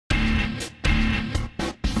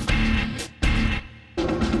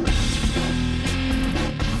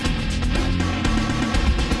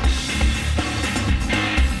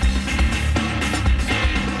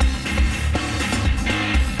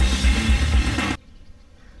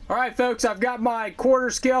Alright folks, I've got my quarter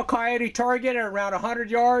scale coyote target at around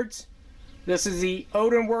 100 yards. This is the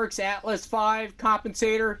Odin Works Atlas 5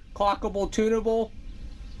 Compensator, clockable, tunable.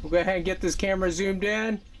 We'll go ahead and get this camera zoomed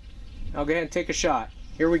in. I'll go ahead and take a shot.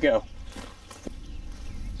 Here we go.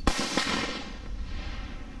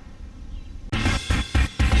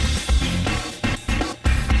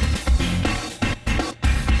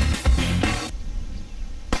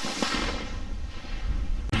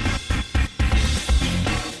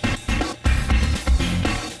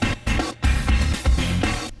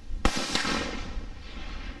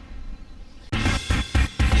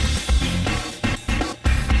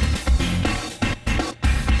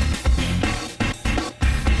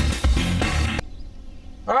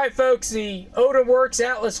 Alright folks, the Odin Works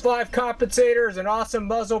Atlas 5 Compensator is an awesome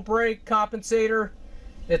muzzle brake compensator.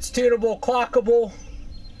 It's tunable, clockable.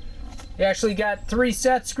 You actually got 3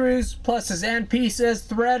 set screws plus his end piece is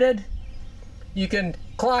threaded. You can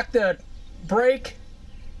clock the brake.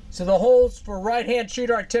 So the holes for right hand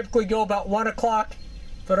shooter I typically go about 1 o'clock.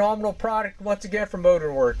 Phenomenal product once again from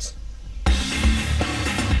Odin Works.